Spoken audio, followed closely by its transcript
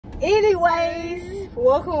Anyways,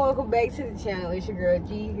 welcome back to the channel. It's your girl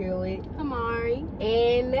G here with Amari,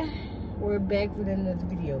 and we're back with another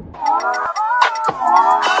video.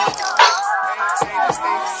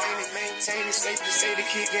 Maintain it, safe to say the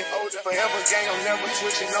kid get older. Forever gang, I'm never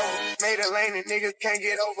switching over. Made a lane and niggas can't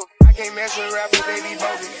get over. I can't mess with rappers, they be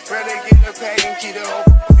bogus. Rather get the pack and keep it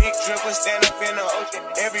open. Big dripper stand up in the ocean.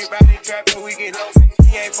 Everybody trapping, we get lotion.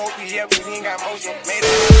 He ain't focused yet, but he ain't got motion. Made a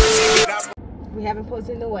We haven't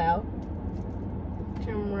posted in a while,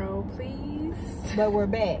 drum roll, please. but we're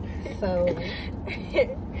back. So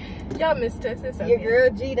Y'all missed us. It's okay. your girl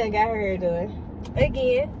G done got her hair done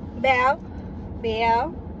Again, bow.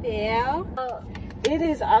 It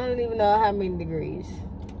is, I don't even know how many degrees.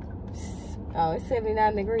 Oh, it's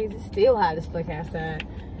 79 degrees. It's still hot as fuck outside.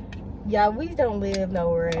 Y'all, we don't live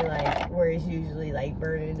nowhere like where it's usually like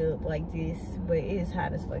burning up like this, but it's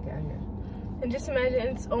hot as fuck out here. And just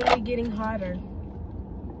imagine it's only getting hotter.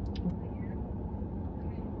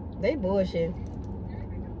 They bullshit.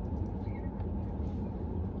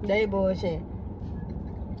 They bullshit.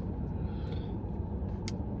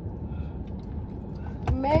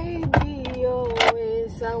 Maybe you're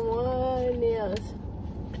with someone else.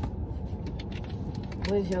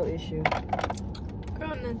 What's your issue? Girl,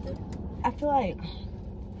 nothing. I feel like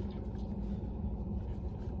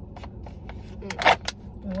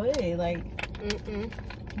what? Like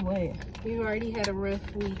what? You've already had a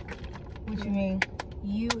rough week. What you mean?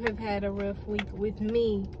 You have had a rough week with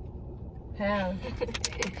me. How?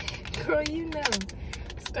 Girl, you know.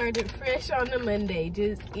 Started fresh on the Monday,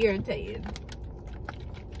 just irritated.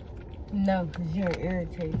 No, because you're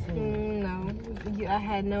irritating. No, I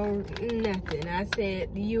had nothing. I said,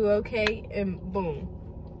 you okay? And boom.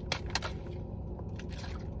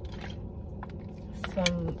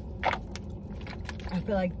 I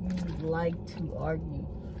feel like you like to argue.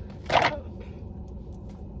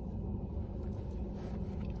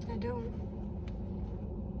 I don't.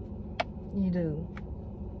 You do.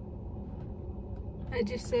 I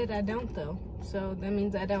just said I don't, though. So that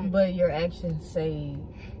means I don't. But your actions say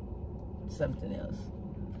something else.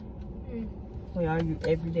 We argue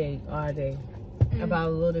every day, all day,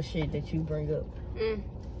 about little shit that you bring up.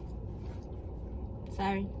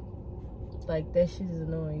 Sorry. Like, that shit is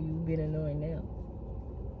annoying. You being annoying now.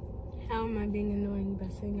 How am I being annoying by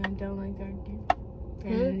saying I don't like to argue?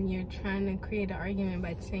 And you're trying to create an argument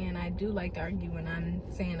by saying I do like to argue when I'm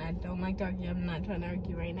saying I don't like to argue. I'm not trying to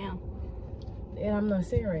argue right now. And I'm not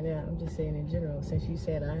saying right now. I'm just saying in general, since you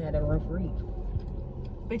said I had a rough week.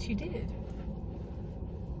 But you did.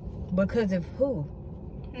 Because of who?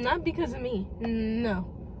 Not because of me. No.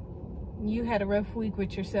 You had a rough week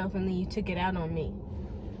with yourself and then you took it out on me.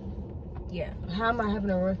 Yeah. How am I having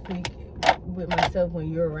a rough week with myself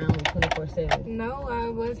when you're around me 24/7? No, I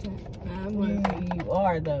wasn't. You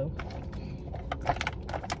are, though.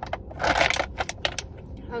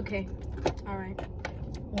 Okay. All right.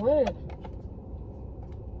 What?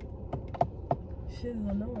 Shit is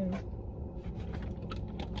annoying.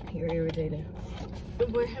 You're irritating.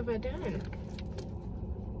 What have I done?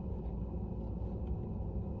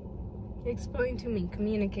 Explain to me.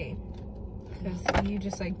 Communicate. Because you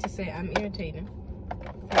just like to say I'm irritating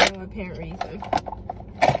for no apparent reason.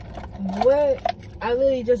 What? I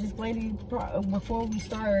literally just explained to you before we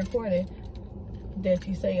started recording that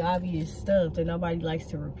you say obvious stuff that nobody likes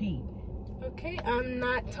to repeat. Okay, I'm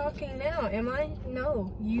not talking now, am I?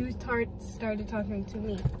 No, you started talking to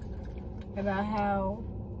me about how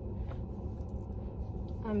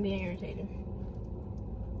I'm being irritated.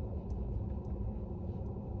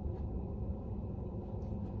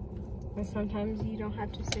 And sometimes you don't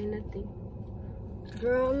have to say nothing.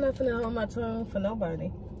 Girl, I'm not finna hold my tongue for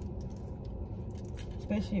nobody.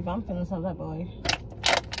 Especially if I'm feeling some type of way.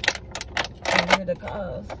 I'm here to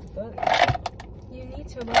cause. Fuck. You need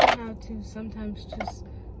to learn how to sometimes just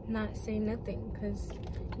not say nothing. Because,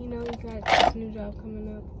 you know, you got this new job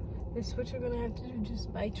coming up. That's what you're going to have to do.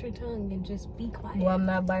 Just bite your tongue and just be quiet. Well, I'm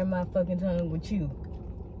not biting my fucking tongue with you.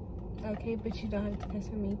 Okay, but you don't have to cuss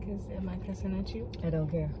at me because am I cussing at you? I don't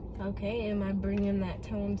care. Okay, am I bringing that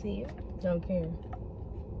tone to you? Don't care.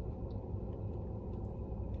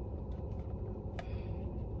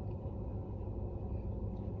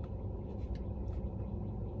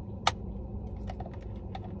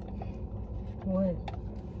 What?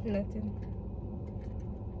 Nothing.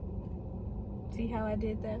 See how I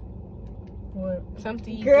did that? What?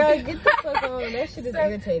 Something you Girl, do. get the fuck on. That shit is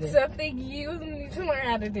irritating. Something you need to learn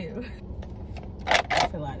how to do.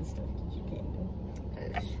 That's a lot of stuff that you can't do.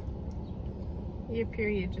 Your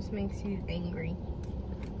period just makes you angry.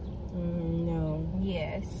 No.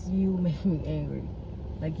 Yes. You make me angry.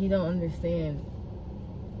 Like, you don't understand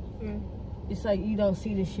It's like you don't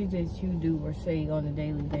see the shit that you do or say on a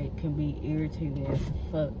daily that can be irritating as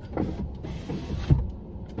fuck.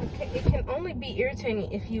 Okay, it can only be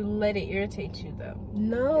irritating if you let it irritate you, though.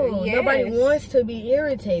 No, Yes. nobody wants to be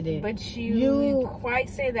irritated. But you quite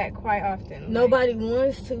say that quite often. Nobody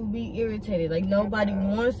wants to be irritated. Like, nobody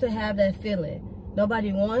wants to have that feeling.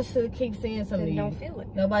 Nobody wants to keep saying something to you. Don't feel it.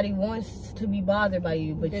 Nobody wants to be bothered by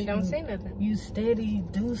you. But then don't say nothing. You steady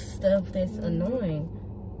do stuff that's annoying.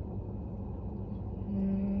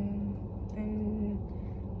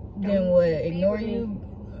 Then what? Ignore you?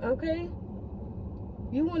 Okay.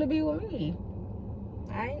 You want to be with me?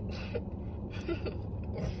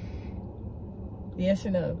 Yes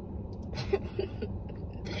or no?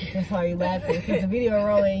 That's why you laughing, because the video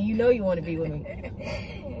rolling and you know you want to be with me.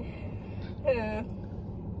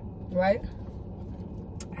 Right?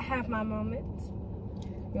 I have my moments.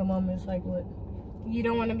 Your moments like what? You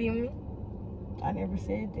don't want to be with me? I never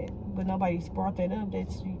said that. But nobody's brought that up.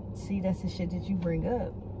 That's the shit that you bring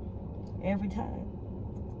up every time.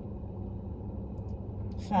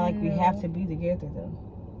 It's not like we have to be together, though.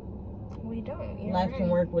 We don't. Life can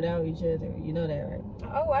work without each other. You know that, right?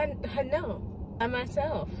 Oh, I know. By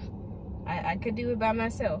myself. I could do it by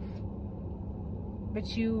myself.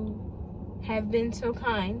 But you have been so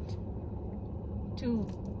kind to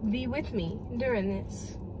be with me during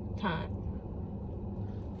this time.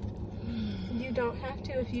 You don't have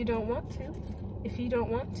to if you don't want to. If you don't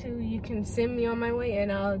want to, you can send me on my way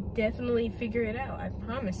and I'll definitely figure it out. I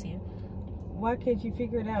promise you. Why can't you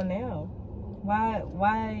figure it out now?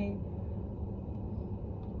 Why?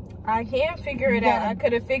 I can't figure it out. I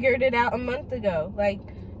could have figured it out a month ago, like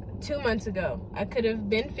 2 months ago. I could have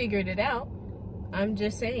been figured it out. I'm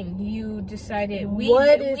just saying, you decided. We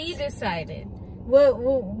decided.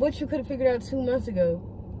 What you could have figured out 2 months ago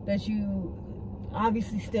that you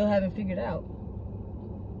obviously still haven't figured out?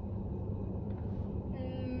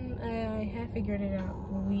 I have figured it out.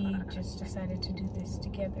 We just decided to do this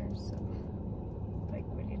together. So, like,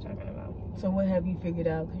 what are you talking about? So what have you figured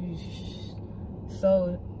out? Cause you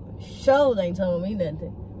so ain't telling me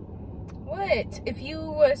nothing. What? If you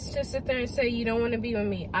was to sit there and say you don't want to be with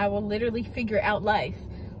me, I will literally figure out life.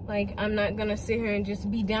 Like, I'm not gonna sit here and just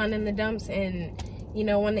be down in the dumps and,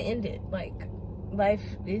 want to end it. Like, life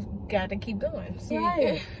is gotta keep going. So,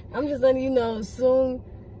 right. I'm just letting you know, soon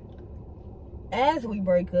as we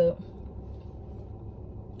break up,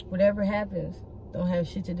 whatever happens, don't have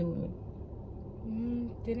shit to do with me.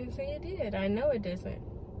 Didn't say it did. I know it doesn't.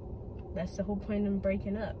 That's the whole point of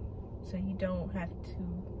breaking up. So you don't have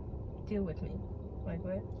to deal with me. Like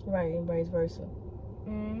what? Right, and vice versa.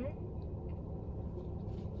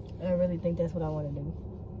 I really think that's what I want to do.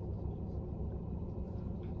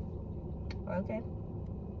 Okay.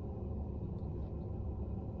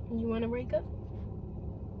 You want to break up?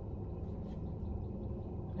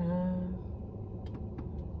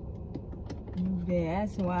 You've been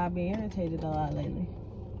asking why I've been irritated a lot lately.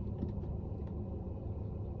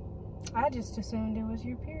 I just assumed it was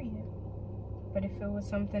your period. But if it was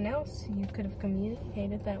something else, you could have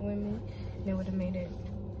communicated that with me. And it would have made it,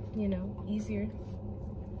 easier.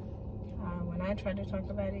 When I try to talk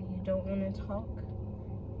about it, you don't want to talk.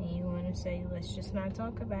 And you want to say, let's just not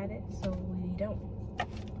talk about it. So we don't.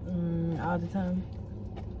 All the time.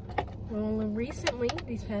 Well, recently,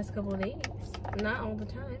 these past couple of days. Not all the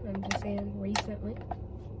time. I'm just saying recently.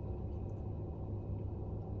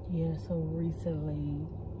 Yeah, so recently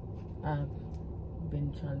I've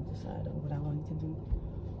been trying to decide on what I wanted to do.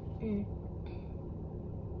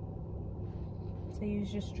 So you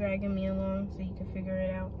was just dragging me along so you could figure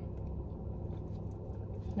it out?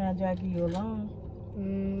 Not dragging you along.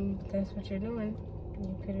 That's what you're doing.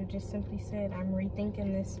 You could have just simply said, I'm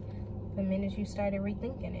rethinking this the minute you started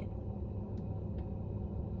rethinking it.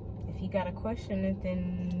 If you got to question it,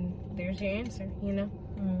 then there's your answer,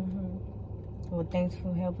 Well, thanks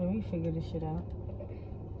for helping me figure this shit out.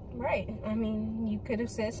 Right. I mean, you could have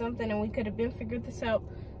said something and we could have been figured this out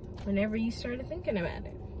whenever you started thinking about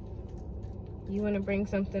it. You want to bring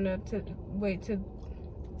something up to wait to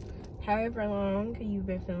however long you've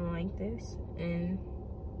been feeling like this, and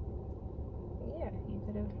yeah, you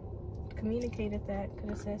could have communicated that, could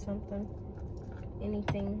have said something,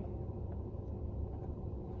 anything.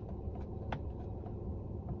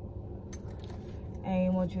 I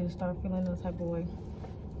ain't want you to start feeling no type of way.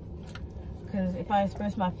 Because if I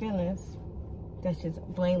express my feelings, that's just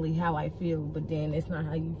plainly how I feel, but then it's not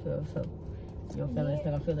how you feel, so your feelings are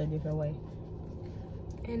going to feel a different way.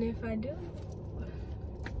 And if I do,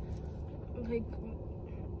 like,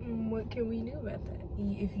 what can we do about that?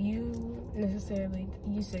 If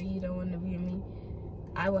you say you don't want to be with me,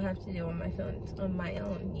 I will have to deal with my feelings on my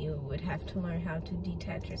own. You would have to learn how to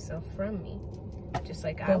detach yourself from me. Just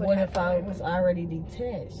like I would have to. But what if I was already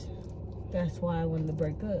detached? That's why I wanted to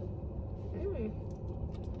break up.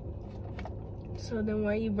 So then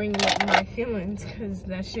why are you bringing up my feelings? Because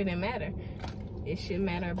that shouldn't matter. It should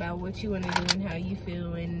matter about what you want to do and how you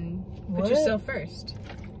feel, and put yourself first.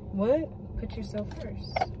 What? Put yourself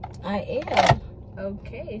first. I am.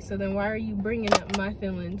 Okay, so then why are you bringing up my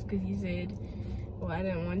feelings? Because you said, well, I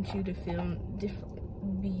didn't want you to feel different.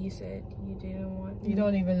 You said you didn't want. You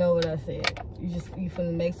don't even know what I said. You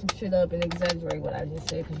finna make some shit up and exaggerate what I just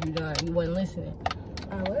said because you wasn't listening.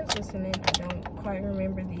 I was listening. I don't quite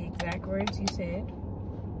remember the exact words you said.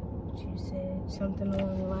 You said something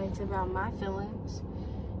along the lines about my feelings.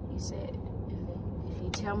 You said, and then if you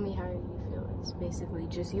tell me how you feel, it's basically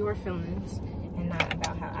just your feelings and not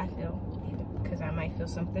about how I feel, because I might feel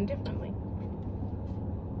something differently.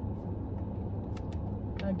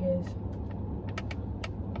 I guess.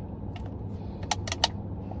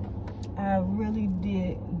 I really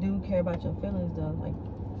do care about your feelings though. Like,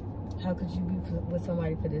 how could you be with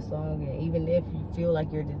somebody for this long, and even if you feel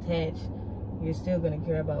like you're detached, you're still gonna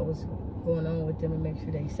care about what's going on with them and make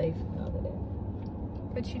sure they're safe and all of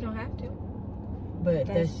that. But you don't have to. But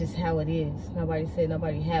that's just how it is. Nobody said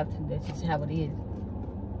nobody have to. That's just how it is.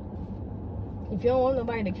 If you don't want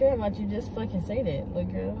nobody to care about you, just fucking say that.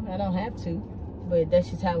 Look, girl, I don't have to, but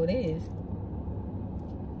that's just how it is.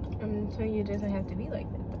 I'm telling you, it doesn't have to be like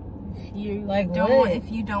that. If you like don't what? want,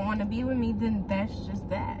 if you don't want to be with me, then that's just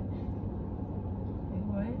that. Like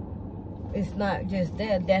what? It's not just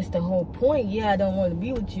that. That's the whole point. Yeah, I don't want to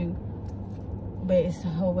be with you, but it's a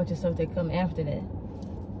whole bunch of stuff that come after that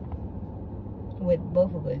with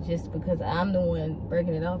both of us. Just because I'm the one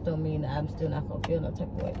breaking it off don't mean that I'm still not gonna feel no type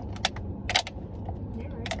of way. You're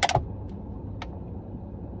right.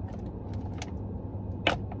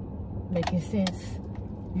 Making sense?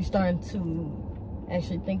 You starting to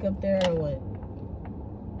actually think up there or what?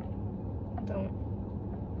 Don't.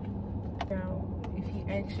 Now, if you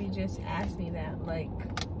actually just ask me that, like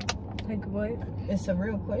what? It's a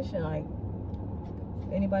real question. Like,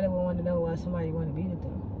 anybody would want to know why somebody want to be with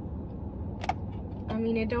them. I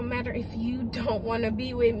mean, it don't matter if you don't want to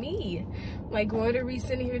be with me. Like, what are we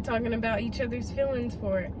sitting here talking about each other's feelings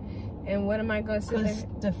for? And what am I going to sit there?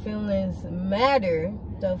 Because the feelings matter.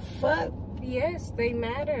 The fuck? Yes, they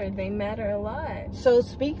matter. They matter a lot. So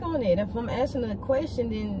speak on it. If I'm asking a question,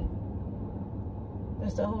 then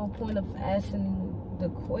that's the whole point of asking the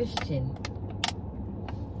question.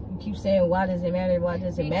 You keep saying, why does it matter? Why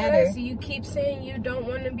does it matter? Because you keep saying you don't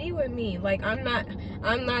want to be with me. Like, I'm not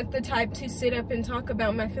the type to sit up and talk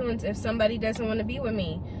about my feelings if somebody doesn't want to be with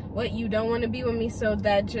me. What, you don't want to be with me, so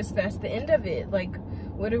that's the end of it. Like,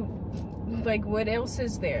 what else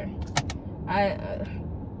is there?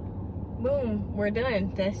 Boom, we're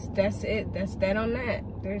done. That's it. That's that on that.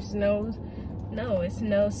 There's it's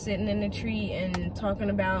no sitting in a tree and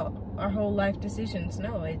talking about our whole life decisions.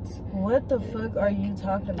 No, it's... What the fuck are you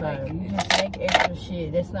talking about? You just make extra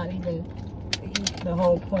shit. That's not even the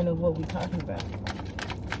whole point of what we're talking about.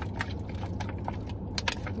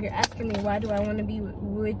 You're asking me, why do I want to be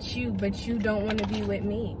with you, but you don't want to be with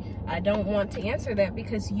me? I don't want to answer that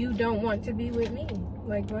because you don't want to be with me.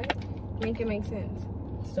 Like, what? Make it make sense.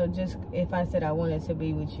 So just, if I said I wanted to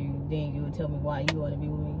be with you, then you would tell me why you want to be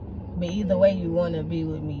with me. But either way, you want to be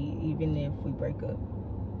with me, even if we break up.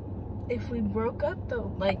 If we broke up,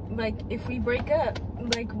 though, like if we break up,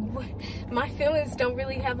 like, my feelings don't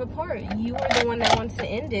really have a part. You are the one that wants to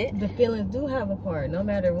end it. The feelings do have a part, no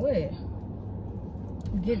matter what.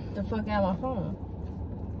 Get the fuck out of my phone.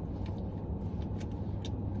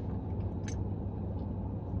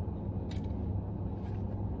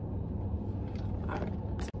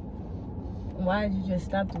 Why did you just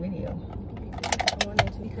stop the video?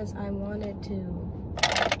 Because I wanted to.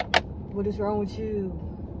 What is wrong with you?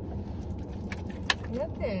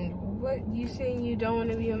 Nothing. What, you saying you don't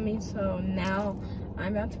want to be with me, so now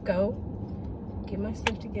I'm about to go get my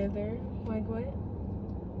stuff together. Like, what?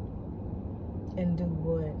 And do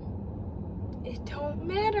what? It don't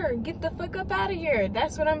matter. Get the fuck up out of here.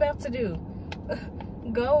 That's what I'm about to do.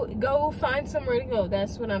 Go find somewhere to go.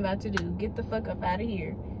 That's what I'm about to do. Get the fuck up out of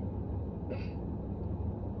here.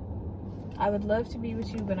 I would love to be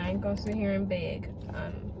with you, but I ain't gonna sit here and beg.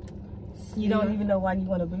 You don't even know why you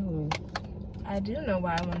want to be with me. I do know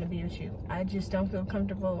why I want to be with you. I just don't feel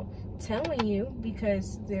comfortable telling you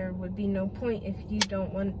because there would be no point if you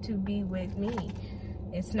don't want to be with me.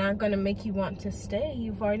 It's not gonna make you want to stay.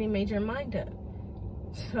 You've already made your mind up.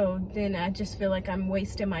 So then I just feel like I'm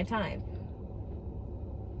wasting my time.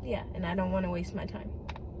 Yeah, and I don't want to waste my time.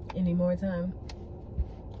 Any more time?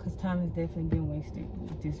 Because time has definitely been wasted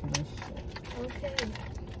with this relationship. Okay.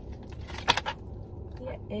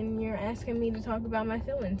 Yeah, and you're asking me to talk about my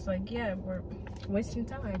feelings. Like, yeah, we're wasting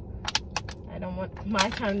time. I don't want my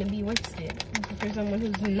time to be wasted for someone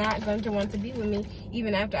who's not going to want to be with me,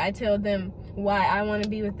 even after I tell them why I want to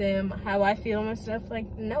be with them, how I feel and stuff.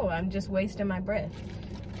 Like, no, I'm just wasting my breath.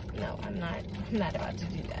 No, I'm not about to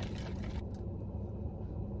do that.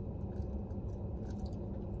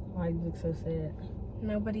 Why you look so sad?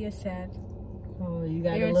 Nobody is sad. Oh, you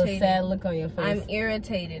got a Irritated. little sad look on your face. I'm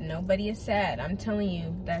irritated. Nobody is sad. I'm telling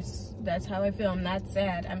you, that's how I feel. I'm not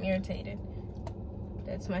sad. I'm irritated.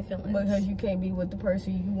 That's my feelings. Because you can't be with the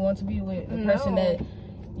person you want to be with. The person that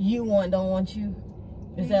you want don't want you.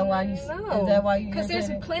 Is that why you? No. Is that why you? Because there's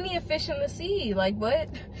plenty of fish in the sea. Like what?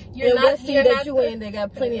 You're not. You're that not you in. They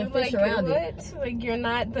got plenty of fish around it. Like you're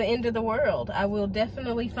not the end of the world. I will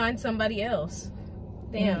definitely find somebody else.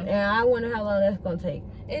 Damn. And I wonder how long that's gonna take.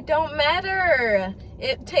 It don't matter.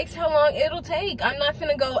 It takes how long it'll take. I'm not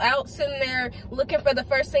finna go out sitting there looking for the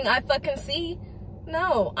first thing I fucking see.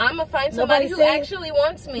 No, I'm gonna find somebody who actually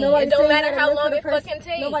wants me. It don't matter how long it fucking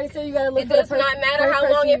takes. Nobody said you gotta look for the It does not matter how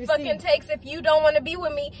long it fucking takes. If you don't want to be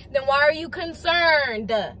with me, then why are you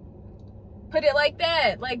concerned? Put it like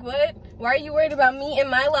that. Like what? Why are you worried about me in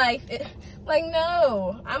my life? Like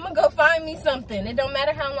no, I'm gonna go find me something. It don't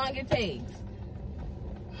matter how long it takes.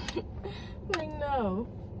 Like no,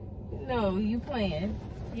 you playing.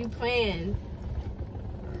 You playing.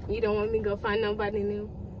 You don't want me to go find nobody new.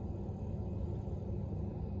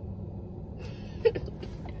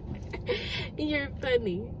 You're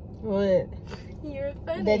funny. What? You're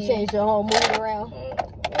funny. That changed your whole mood around?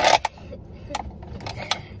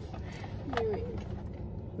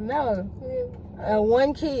 No.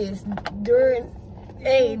 One kiss during.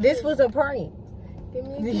 Hey, this was a prank. Give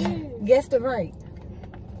me a kiss. Guess the prank.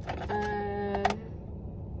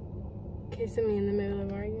 Kissing me in the middle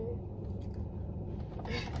of arguing.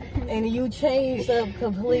 And you changed up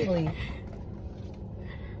completely.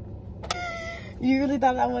 You really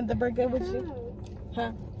thought I wanted to break up with you?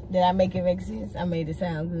 Huh? Did I make it make sense? I made it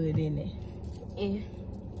sound good, didn't it? Yeah.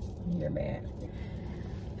 You're mad.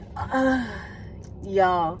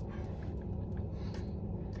 Y'all.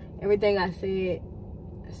 Everything I said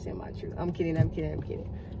semi-true. I'm kidding.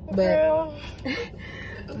 But,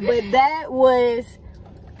 but that was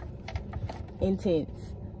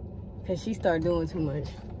intense. Because she started doing too much.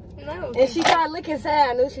 No. And she started looking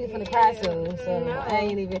sad. I knew she was gonna cry soon. So I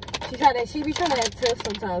ain't even. She be trying to act tough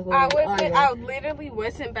sometimes. I literally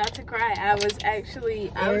wasn't about to cry. I was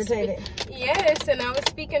actually irritated. Yes, and I was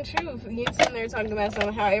speaking truth. You sitting there talking about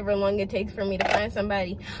however long it takes for me to find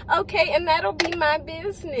somebody. Okay, and that'll be my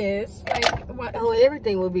business. Like what? Oh,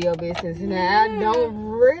 everything will be your business. Now I don't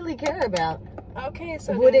really care about. Okay,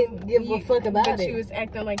 so wouldn't give a fuck about it. But you was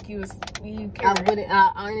acting like you cared. I wouldn't.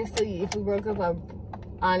 I honestly, if we broke up, I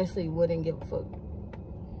honestly wouldn't give a fuck.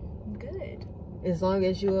 Good. As long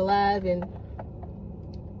as you're alive and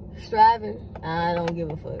striving, I don't give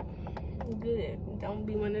a fuck. Good. Don't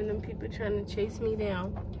be one of them people trying to chase me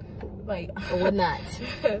down. Like will not.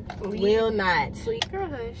 Will not. Please, girl,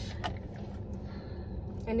 hush.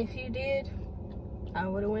 And if you did, I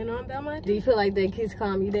would have went on about my day. Do you feel like that kiss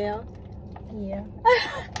calm you down? Yeah.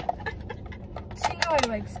 She always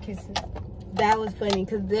likes kisses. That was funny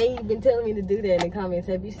because they've been telling me to do that in the comments.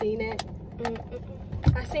 Have you seen that?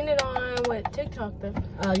 I seen it on TikTok though.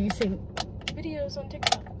 You seen videos on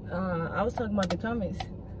TikTok? I was talking about the comments.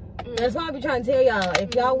 That's why I be trying to tell y'all,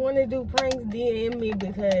 if y'all want to do pranks, DM me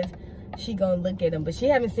because she gonna look at them. But she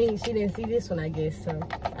didn't see this one, I guess. So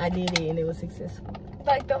I did it and it was successful.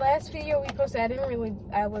 Like the last video we posted,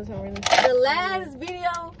 I wasn't really. The last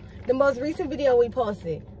video, the most recent video we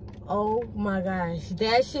posted. Oh my gosh,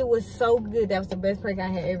 that shit was so good. That was the best prank I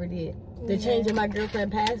had ever did. The changing my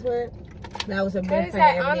girlfriend password. That was the best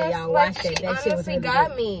prank I ever did. Y'all watched that. That shit was really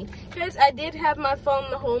got me. Because I did have my phone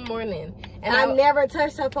the whole morning. And I never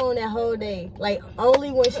touched her phone that whole day. Like,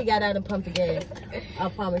 only when she got out and pumped the gas. I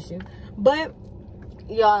promise you. But,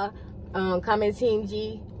 y'all, comment Team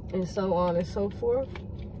G and so on and so forth.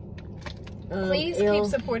 Please keep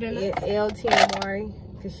supporting us. L Team Mari,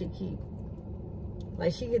 because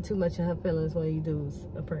she get too much of her feelings when you do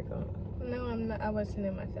a prank on. No, I'm not. I wasn't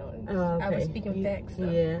in my feelings. Oh, okay. I was speaking facts. Though.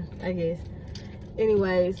 Yeah, I guess.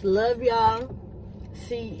 Anyways, love y'all.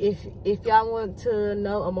 See, if y'all want to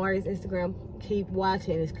know Amari's Instagram, keep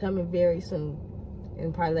watching. It's coming very soon.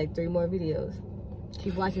 And probably like 3 more videos.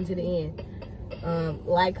 Keep watching to the end.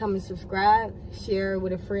 Like, comment, subscribe. Share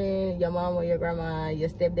with a friend, your mama, your grandma, your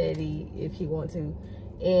stepdaddy, if you want to.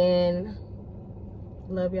 And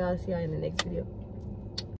love y'all. See y'all in the next video.